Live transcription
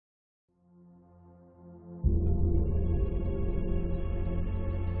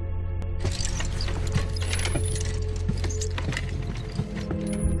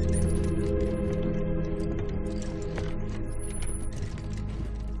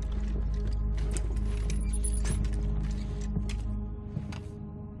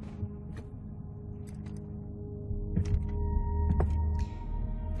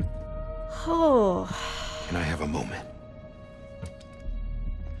Oh. Can I have a moment?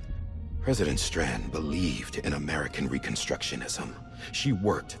 President Strand believed in American Reconstructionism. She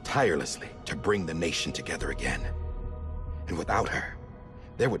worked tirelessly to bring the nation together again. And without her,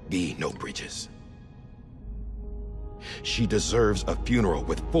 there would be no bridges. She deserves a funeral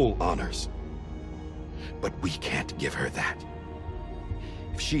with full honors. But we can't give her that.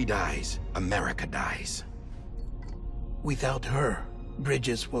 If she dies, America dies. Without her,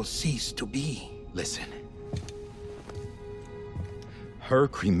 bridges will cease to be. Listen. Her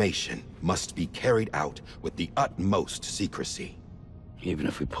cremation must be carried out with the utmost secrecy. Even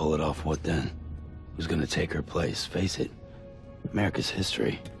if we pull it off, what then? Who's gonna take her place? Face it, America's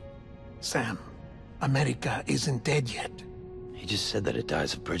history. Sam, America isn't dead yet. He just said that it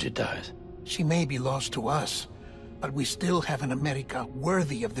dies if Bridget dies. She may be lost to us, but we still have an America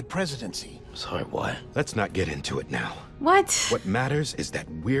worthy of the presidency. Sorry, what? Let's not get into it now. What? What matters is that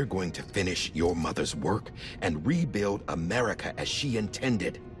we're going to finish your mother's work and rebuild America as she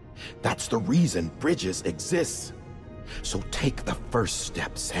intended. That's the reason Bridges exists. So take the first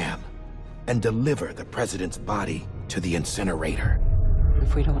step, Sam, and deliver the president's body to the incinerator.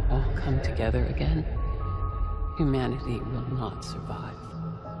 If we don't all come together again, humanity will not survive.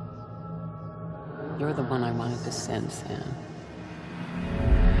 You're the one I wanted to send, Sam.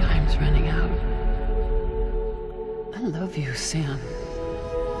 Time's running out. I love you, Sam.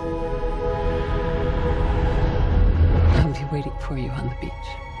 I'll be waiting for you on the beach.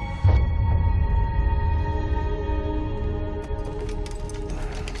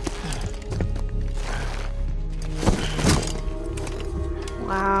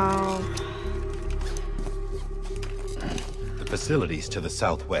 Wow. The facilities to the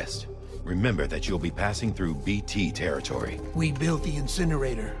southwest. Remember that you'll be passing through BT territory. We built the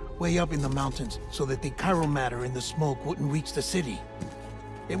incinerator way up in the mountains so that the chiral matter in the smoke wouldn't reach the city.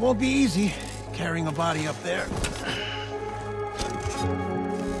 It won't be easy carrying a body up there.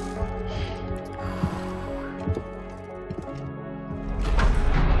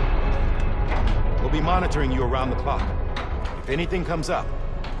 We'll be monitoring you around the clock. If anything comes up,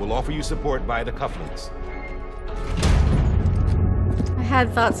 we'll offer you support via the cufflinks. I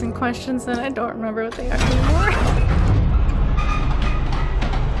had thoughts and questions and I don't remember what they are anymore.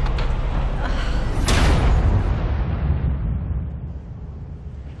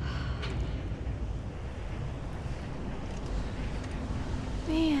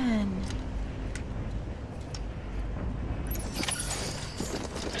 Man.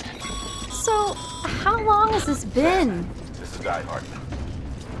 So, how long has this been? This is Guy Hartman.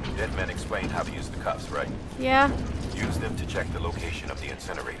 Dead men explained how to use the cuffs, right? Yeah. Use them to check the location of the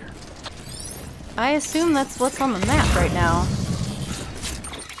incinerator. I assume that's what's on the map right now.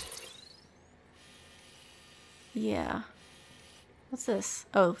 Yeah. What's this?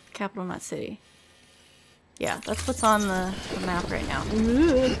 Oh, capital, not city. Yeah, that's what's on the map right now.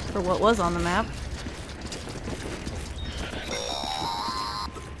 Or what was on the map.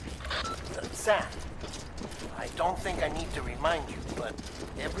 Sam, I don't think I need to remind you, but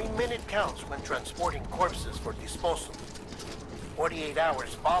every minute counts when transporting corpses for disposal. 48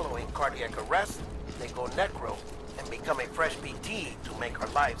 hours following cardiac arrest, they go necro and become a fresh BT to make our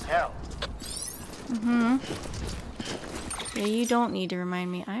lives hell. Mm-hmm. Yeah, you don't need to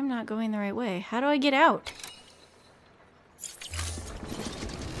remind me. I'm not going the right way. How do I get out?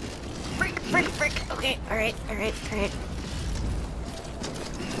 Frick. Okay, alright.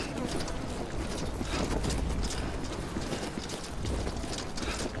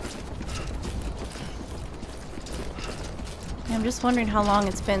 I'm just wondering how long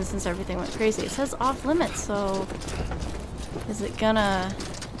it's been since everything went crazy. It says off limits, so is it gonna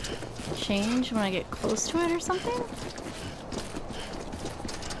change when I get close to it or something?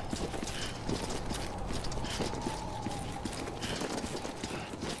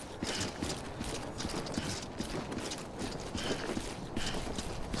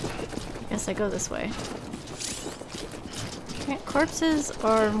 I guess I go this way. Okay, corpses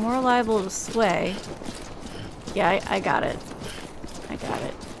are more liable to sway. Yeah, I got it. I got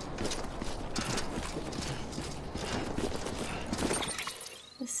it.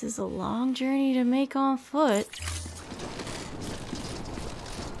 This is a long journey to make on foot.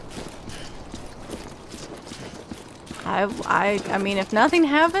 I mean, if nothing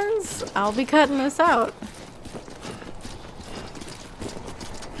happens, I'll be cutting this out.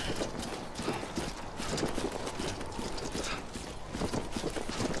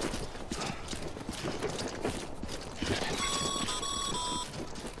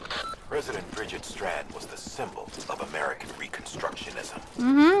 symbol of American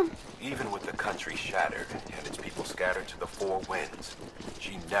Reconstructionism. Even with the country shattered and its people scattered to the four winds,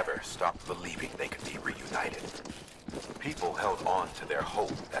 she never stopped believing they could be reunited. People held on to their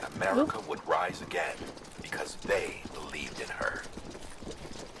hope that America would rise again because they believed in her.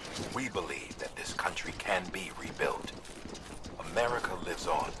 We believe that this country can be rebuilt. America lives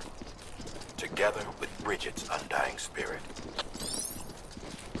on, together with Bridget's undying spirit.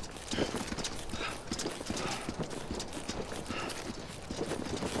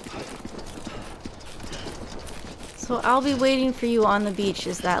 So I'll be waiting for you on the beach.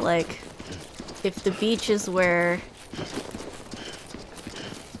 Is that like, if the beach is where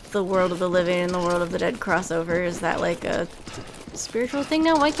the world of the living and the world of the dead crossover, is that like a spiritual thing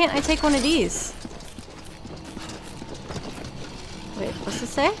now? Why can't I take one of these? Wait, what's it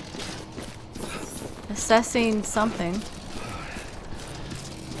say? Assessing something.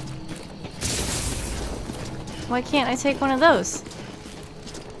 Why can't I take one of those?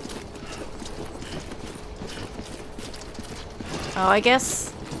 Oh, I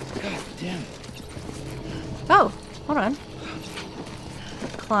guess. God damn. Oh, hold on.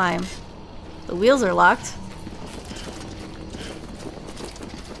 Climb. The wheels are locked.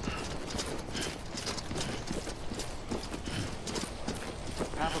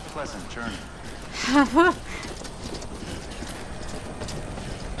 Have a pleasant journey.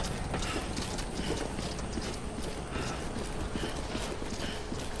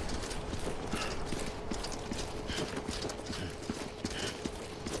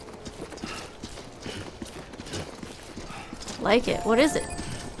 Like it. What is it?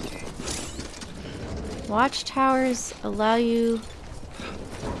 Watchtowers allow you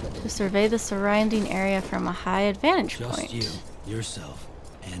to survey the surrounding area from a high advantage point. Just you, yourself,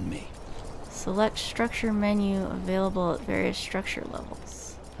 and me. Select structure menu available at various structure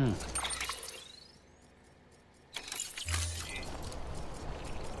levels.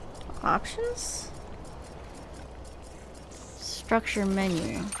 Options? Structure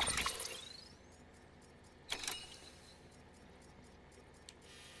menu.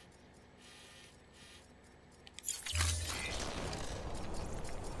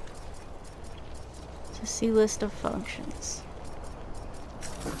 To see list of functions.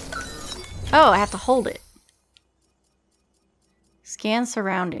 Oh, I have to hold it. Scan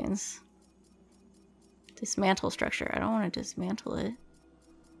surroundings. Dismantle structure. I don't want to dismantle it.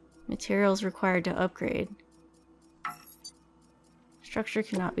 Materials required to upgrade. Structure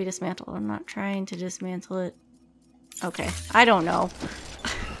cannot be dismantled. I'm not trying to dismantle it. Okay. I don't know.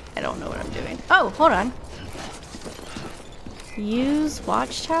 I don't know what I'm doing. Oh, hold on. Use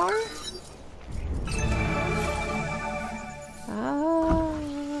watchtower?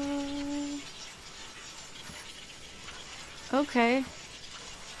 Okay.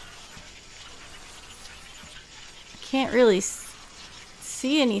 Can't really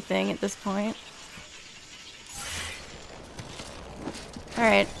see anything at this point.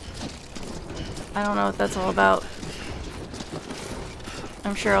 Alright. I don't know what that's all about.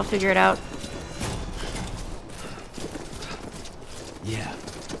 I'm sure I'll figure it out. Yeah,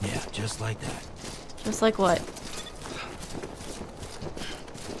 just like that. Just like what?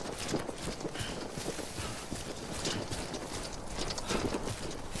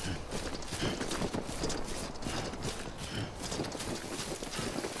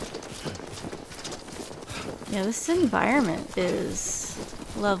 Yeah, this environment is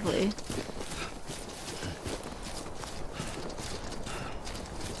lovely.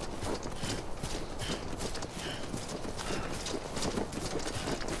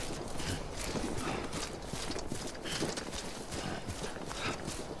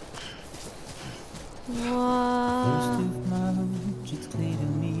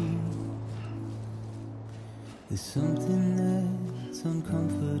 There's something that's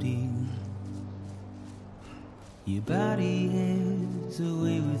uncomforting. Your body is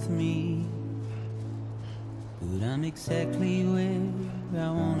away with me, but I'm exactly where I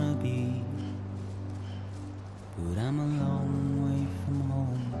wanna be. But I'm a long way from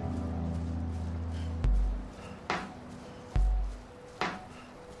home.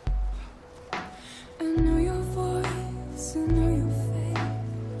 I know your voice, I know your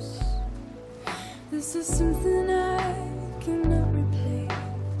face. This is something I cannot replace.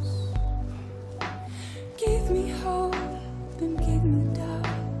 Give me hope and give me doubt.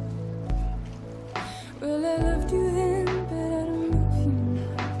 Well, I loved you then, but I don't love you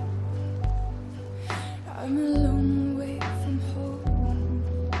now. I'm a long way from home.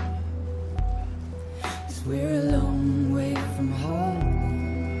 'Cause we're a long way from home.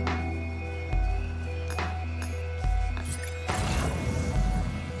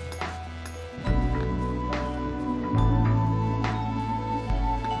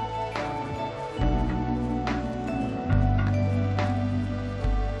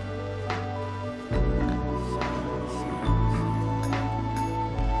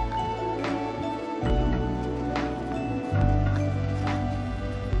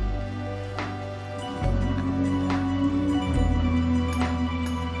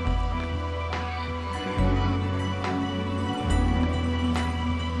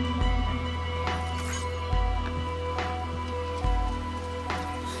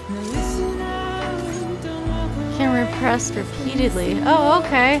 pressed repeatedly. Oh,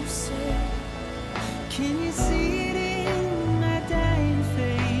 okay. Can you see it in my dying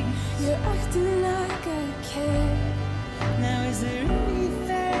face? You're acting like I care. Now is there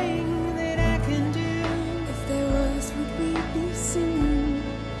anything that I can do? If there was, would we be singing?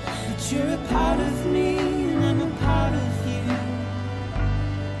 But you're a part of me and I'm a part of you.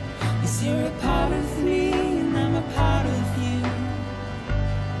 Yes, you're a part of me and I'm a part of you.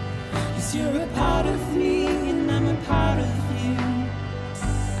 Yes, you're a part of me and I'm a part of you.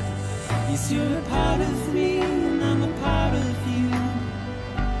 Yes, you're a part of me and I'm a part of you.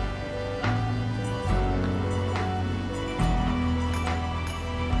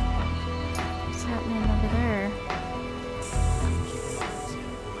 What's happening over there?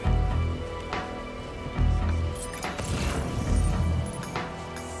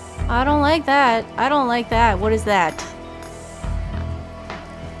 I don't like that. I don't like that. What is that?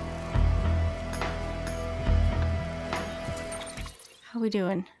 How we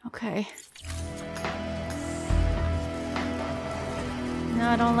doing? Okay. No,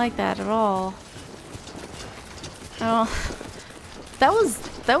 I don't like that at all. Oh, that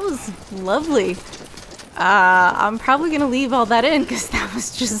was lovely. I'm probably gonna leave all that in because that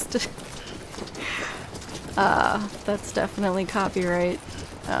was just. That's definitely copyright.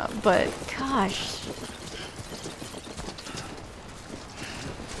 But gosh.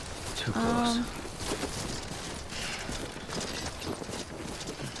 Too close.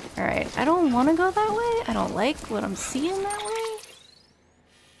 Alright, I don't want to go that way. I don't like what I'm seeing that way.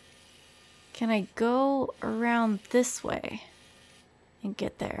 Can I go around this way and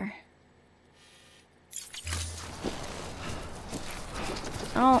get there?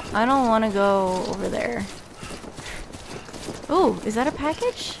 I don't want to go over there. Oh, is that a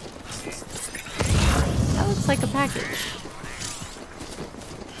package? That looks like a package.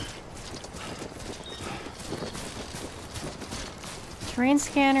 Terrain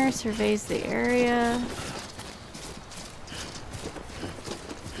scanner surveys the area.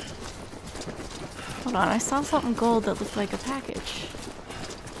 Hold on, I saw something gold that looked like a package.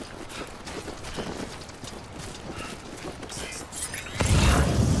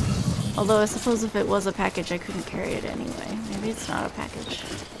 Although I suppose if it was a package, I couldn't carry it anyway. Maybe it's not a package.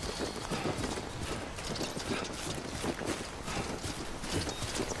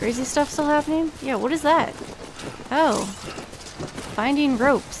 Is crazy stuff still happening? Yeah, what is that? Oh. Finding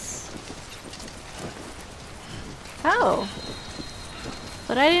ropes. Oh.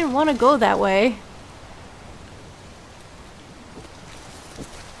 But I didn't want to go that way.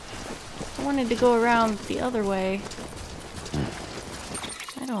 I wanted to go around the other way.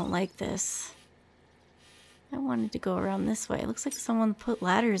 I don't like this. I wanted to go around this way. It looks like someone put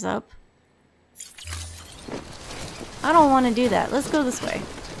ladders up. I don't want to do that. Let's go this way.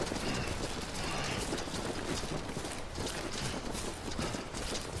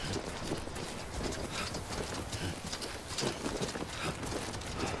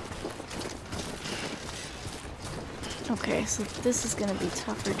 Okay, so this is gonna be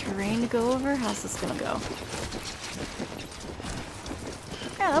tougher terrain to go over. How's this gonna go?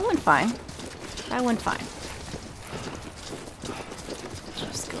 Yeah, that went fine. That went fine.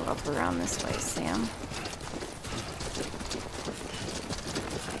 Just go up around this way, Sam.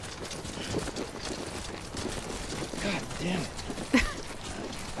 God damn it.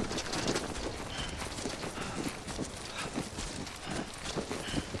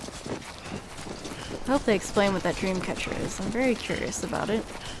 I hope they explain what that dream catcher is. I'm very curious about it.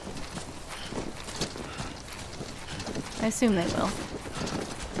 I assume they will.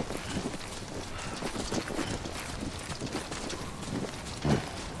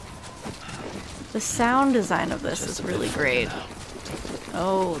 The sound design of this is really great.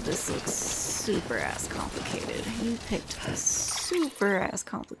 Oh, this looks super ass complicated. You picked a super ass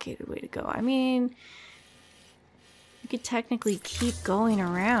complicated way to go. I mean, you could technically keep going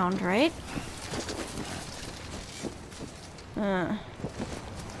around, right?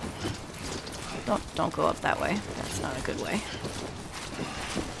 Don't go up that way. That's not a good way.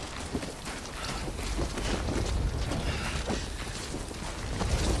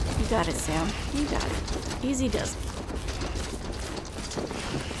 You got it, Sam. You got it. Easy does.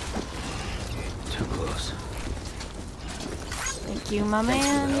 Too close. Thank you, my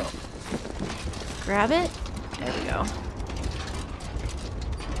man. Grab it. There we go.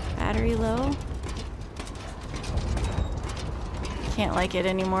 Battery low. Can't like it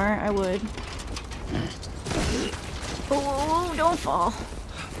anymore. I would. Oh, don't fall.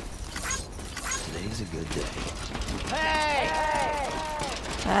 Today's a good day. Hey!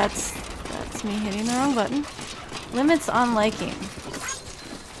 That's me hitting the wrong button. Limits on liking.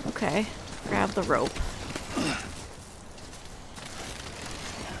 Okay. Grab the rope.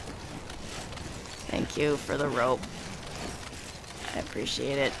 Thank you for the rope. I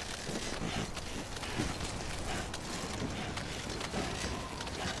appreciate it.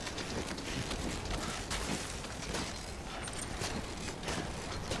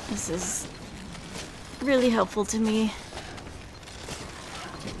 This is really helpful to me.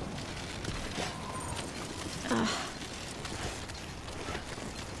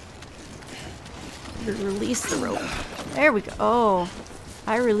 Release the rope. There we go. Oh,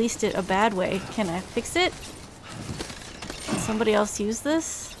 I released it a bad way. Can I fix it? Can somebody else use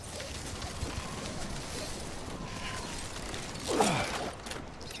this?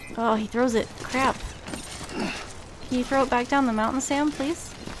 Oh, he throws it. Crap. Can you throw it back down the mountain, Sam,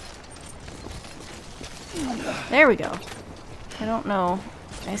 please? There we go. I don't know.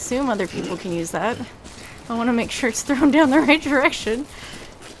 I assume other people can use that. I want to make sure it's thrown down the right direction.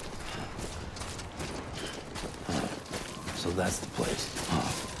 So that's the place. Huh.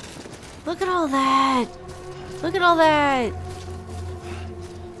 Look at all that! Look at all that!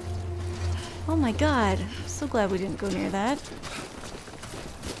 Oh my god. I'm so glad we didn't go near that.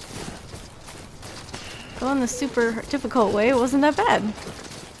 Going the super difficult way, it wasn't that bad.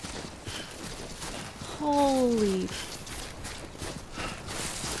 Holy...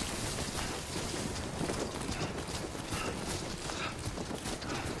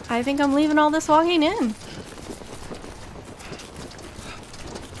 I think I'm leaving all this walking in.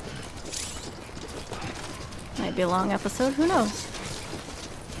 Might be a long episode, who knows?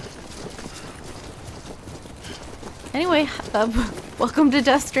 Anyway, welcome to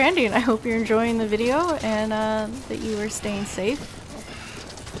Death Stranding. I hope you're enjoying the video and that you are staying safe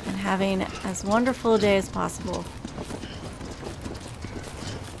and having as wonderful a day as possible.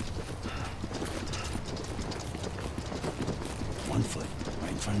 One foot,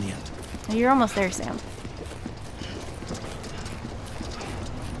 right in front of the other. You're almost there, Sam.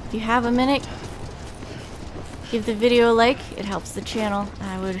 If you have a minute, give the video a like. It helps the channel.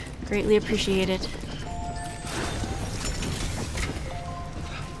 I would greatly appreciate it.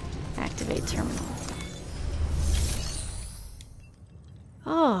 Activate terminal.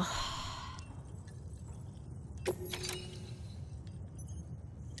 Oh.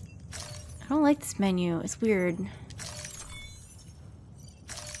 I don't like this menu. It's weird.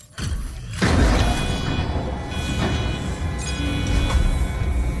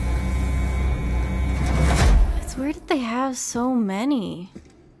 Where did they have so many?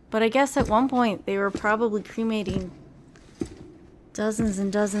 But I guess at one point they were probably cremating dozens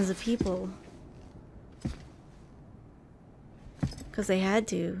and dozens of people. Because they had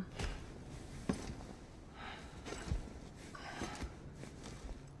to.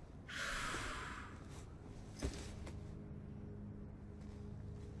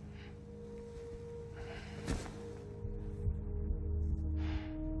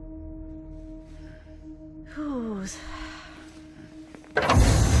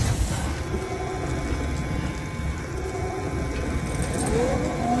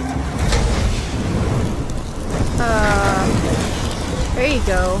 There you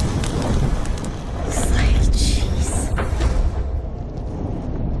go. It's like, jeez.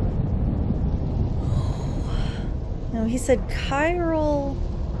 No, he said chiralium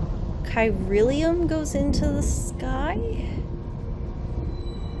goes into the sky?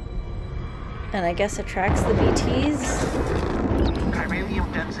 And I guess attracts the BTs?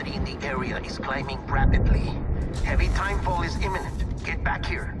 Chiralium density in the area is climbing rapidly. Heavy timefall is imminent. Get back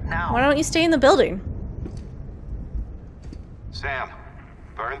here, now. Why don't you stay in the building? Sam,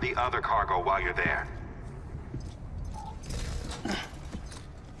 burn the other cargo while you're there.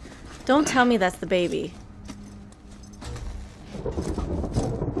 Don't tell me that's the baby.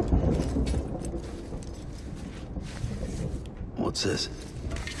 What's this?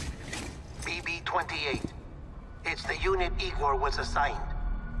 BB-28. It's the unit Igor was assigned.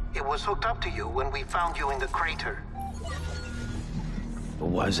 It was hooked up to you when we found you in the crater. But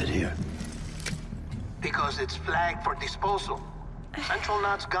why is it here? Because it's flagged for disposal. Central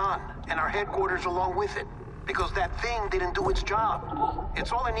Knot's gone, and our headquarters along with it. Because that thing didn't do its job.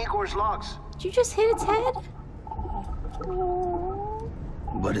 It's all in Igor's logs. Did you just hit its head?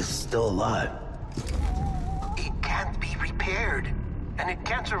 But it's still alive. It can't be repaired, and it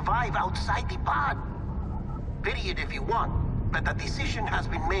can't survive outside the pod. Pity it if you want, but the decision has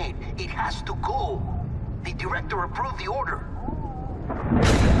been made. It has to go. The director approved the order.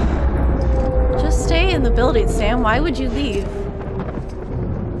 Just stay in the building, Sam. Why would you leave?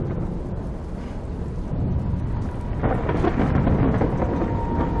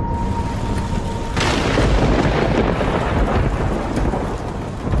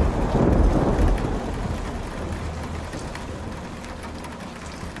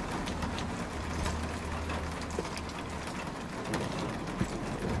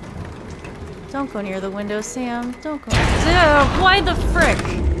 Don't go near the window, Sam. Don't go. Ugh, why the frick?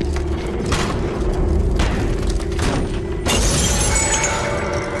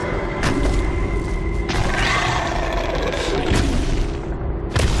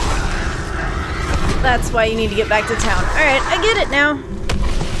 That's why you need to get back to town. Alright, I get it now.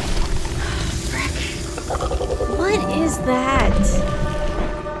 Frick. What is that?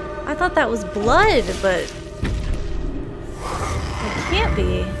 I thought that was blood, but it can't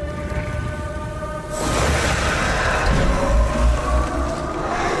be.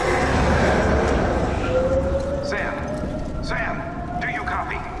 Sam, do you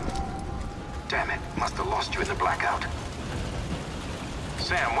copy? Damn it, must have lost you in the blackout.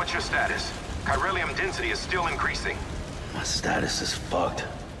 Sam, what's your status? Chiralium density is still increasing. My status is fucked.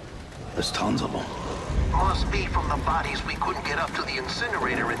 There's tons of them. Must be from the bodies we couldn't get up to the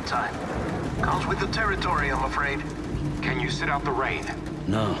incinerator in time. Comes with the territory, I'm afraid. Can you sit out the rain?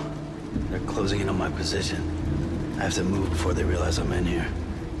 No. They're closing in on my position. I have to move before they realize I'm in here.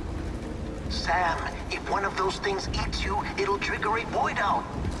 Sam, if one of those things eats you, it'll trigger a void out.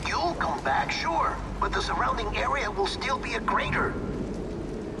 You'll come back, sure, but the surrounding area will still be a crater.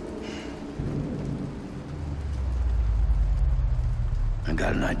 I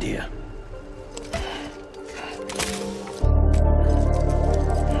got an idea.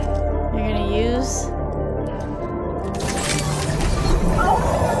 You're gonna use...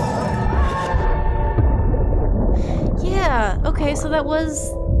 Yeah, okay, so that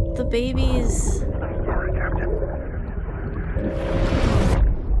was the baby's... Sorry, Captain.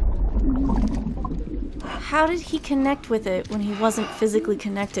 How did he connect with it when he wasn't physically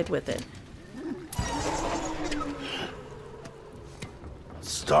connected with it?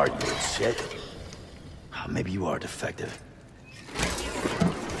 Start, you shit. Oh, maybe you are defective.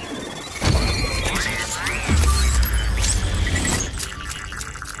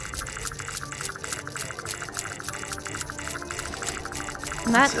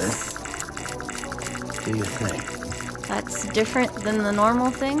 And that's... Do you think? That's different than the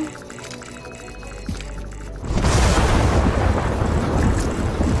normal thing?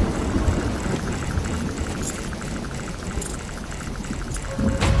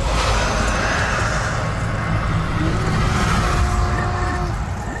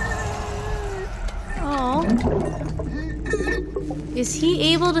 Is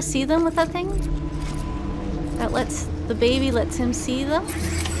he able to see them with that thing? That lets... the baby lets him see them?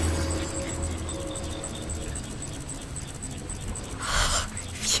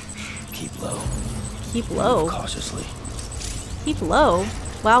 Keep low. Keep low? Cautiously. Keep low?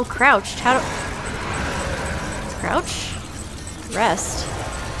 While crouched. How do... Crouch? Rest.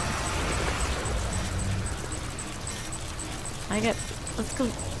 I get... Let's go...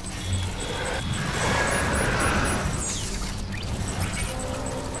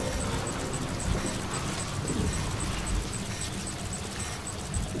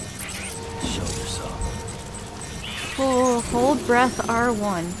 Hold breath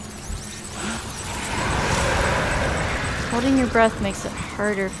R1. Holding your breath makes it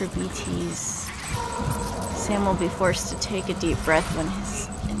harder for BTs. Sam will be forced to take a deep breath when his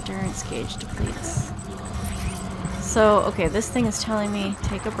endurance gauge depletes. So, okay, this thing is telling me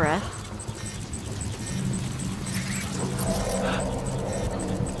take a breath.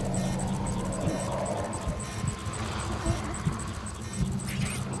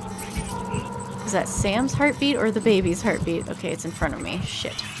 Is that Sam's heartbeat or the baby's heartbeat? Okay, it's in front of me.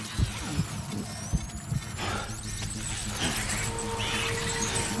 Shit.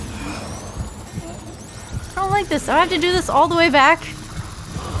 I don't like this. I have to do this all the way back.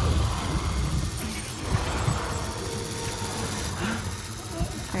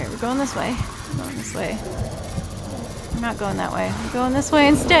 Alright, we're going this way. We're going this way. I'm not going that way. I'm going this way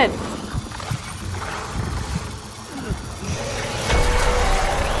instead.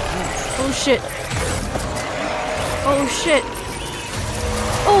 Oh shit. Oh shit.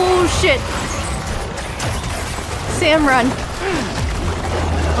 Oh shit. Sam, run.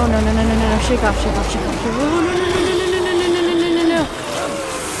 Oh no, no, no, no, no, no. Shake off, shake off, shake off. Oh no, no, no, no, no, no, no, no, no, no.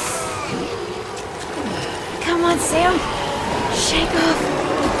 Come on, Sam. Shake off.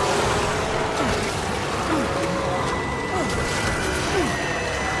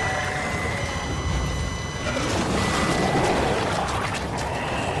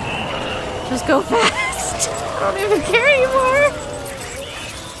 Just go fast. I don't even care anymore.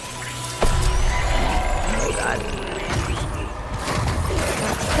 Oh god.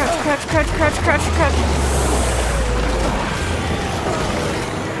 Crouch, crouch, crouch, crouch, crouch, crouch.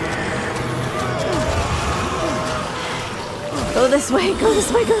 Go this way, go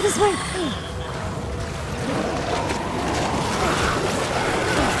this way, go this way.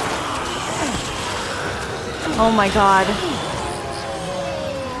 Oh my god.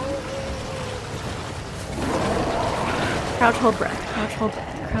 Crouch, hold breath. Crouch, hold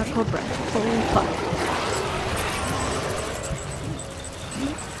breath. Crouch, hold breath. Holy fuck.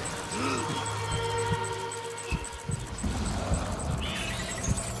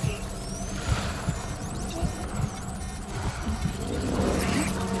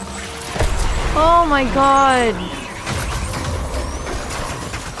 Oh my god.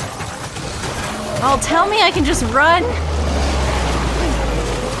 Oh, tell me I can just run.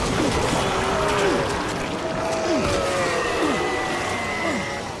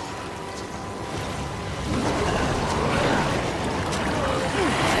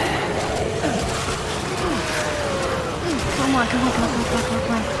 Come on, come on, come on, come on, come on,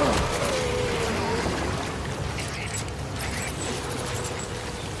 come on, come on.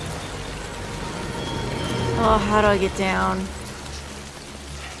 Oh, how do I get down?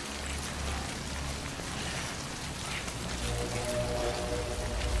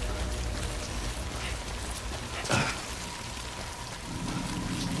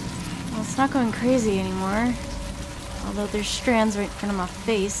 Well, it's not going crazy anymore. Although there's strands right in front of my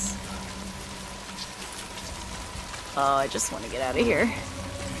face. Oh, I just want to get out of here.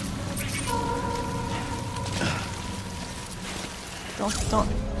 Don't.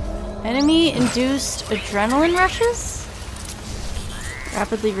 Enemy-induced adrenaline rushes?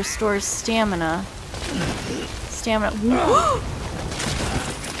 Rapidly restores stamina.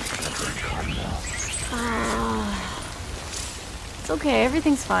 It's okay,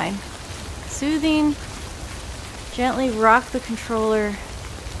 everything's fine. Soothing. Gently rock the controller.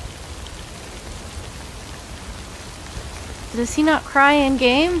 Does he not cry in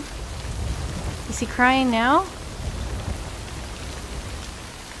game? Is he crying now?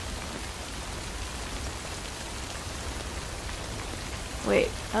 Wait,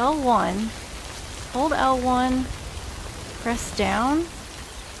 L1. Hold L1. Press down.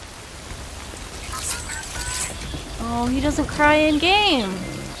 Oh, he doesn't cry in game.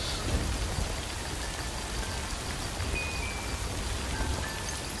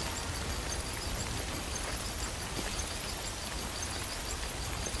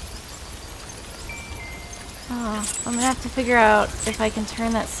 Oh, I'm gonna have to figure out if I can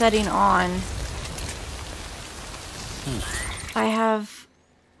turn that setting on. I have,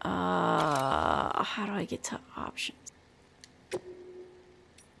 how do I get to options?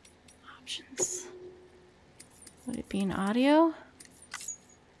 Options. Would it be in audio?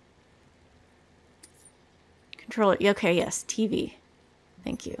 Controller, okay, yes, TV.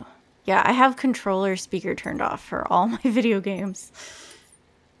 Thank you. Yeah, I have controller speaker turned off for all my video games.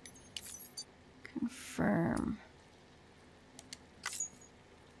 Confirm.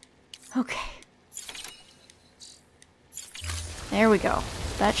 Okay. There we go.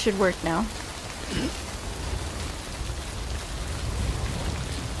 That should work now.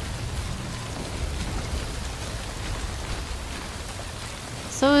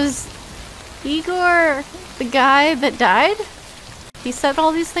 So is Igor the guy that died? He set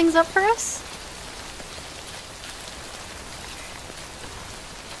all these things up for us?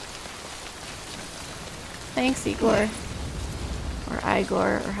 Thanks, Igor. Or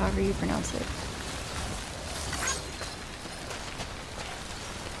Igor, or however you pronounce it.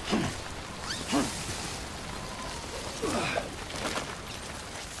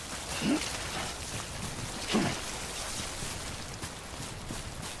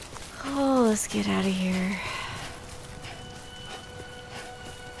 Oh, let's get out of here.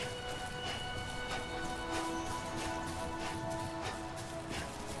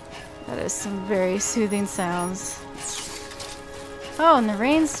 That is some very soothing sounds. Oh, and the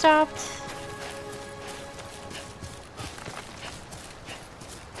rain stopped.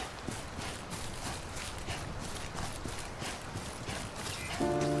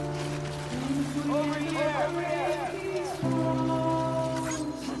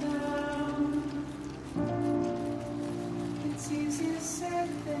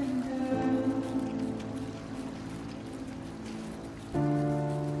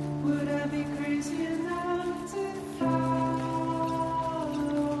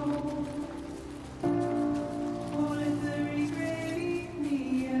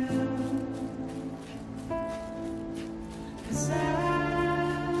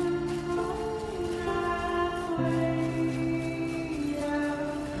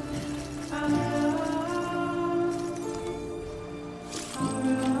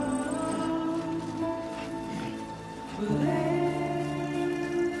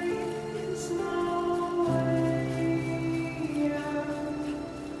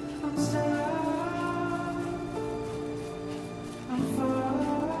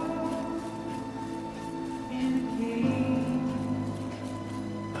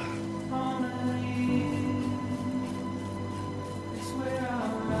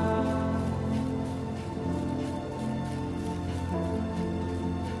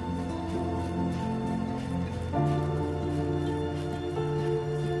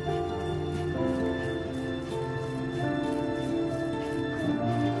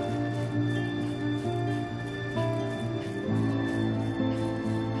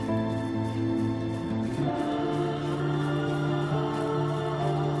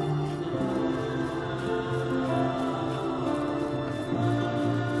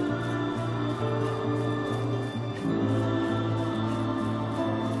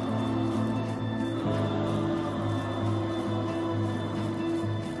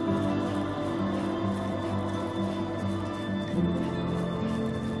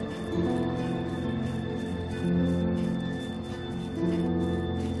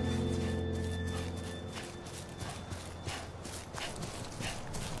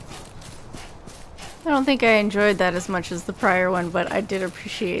 I don't think I enjoyed that as much as the prior one, but I did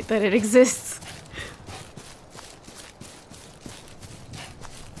appreciate that it exists.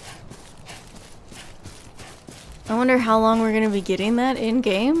 I wonder how long we're gonna be getting that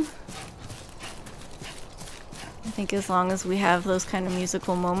in-game. I think as long as we have those kind of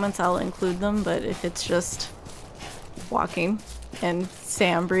musical moments, I'll include them, but if it's just walking and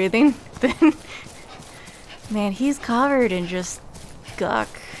Sam breathing, then... Man, he's covered in just guck.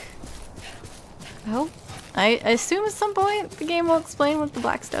 Oh, I assume at some point the game will explain what the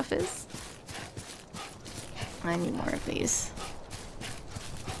black stuff is. I need more of these.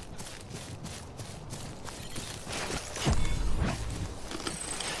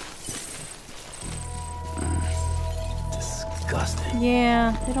 Disgusting.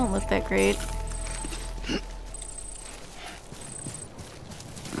 Yeah, they don't look that great.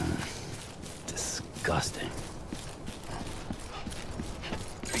 Disgusting.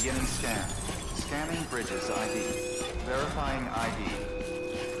 Beginning scan. Scanning bridges ID. Verifying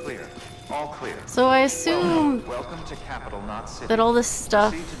ID. Clear. All clear. So I assume Welcome to Capital, not City. that all this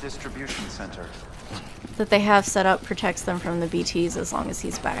stuff Proceed to distribution center. that they have set up protects them from the BTs as long as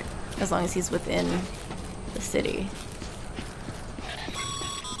he's back, as long as he's within the city.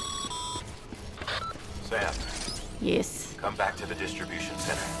 Sam, Yes. come back to the distribution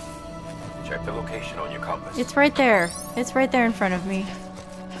center. Check the location on your compass. It's right there. It's right there in front of me.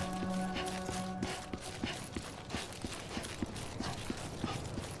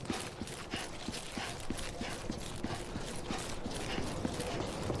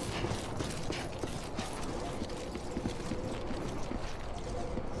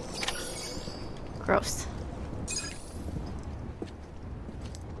 Gross.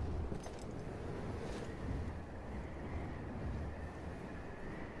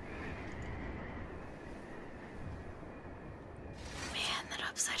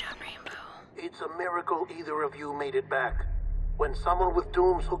 It's a miracle either of you made it back. When someone with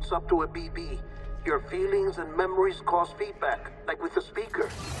dooms hooks up to a BB, your feelings and memories cause feedback, like with the speaker.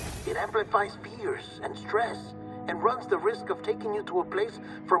 It amplifies fears and stress, and runs the risk of taking you to a place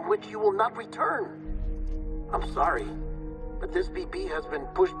from which you will not return. I'm sorry, but this BB has been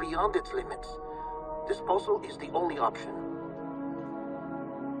pushed beyond its limits. Disposal is the only option.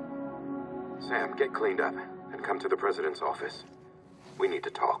 Sam, get cleaned up and come to the president's office. We need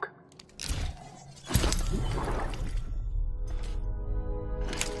to talk.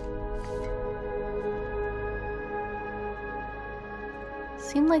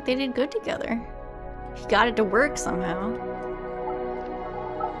 Seemed like they did good together. He got it to work somehow.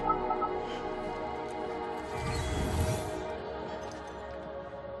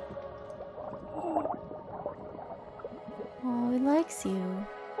 Oh, he likes you.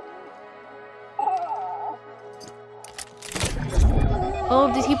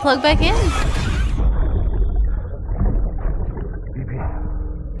 Oh, did he plug back in?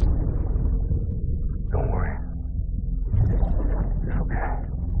 Don't worry. It's okay.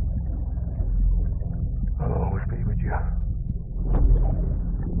 I'll always be with you.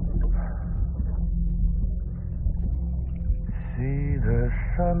 See the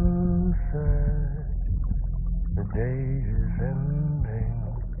sunset. The day is ending.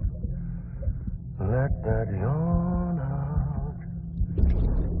 Let that yawn out.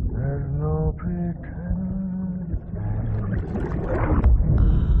 There's no pretend.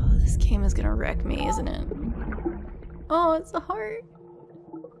 Oh, this game is gonna wreck me, isn't it? Oh, it's a heart.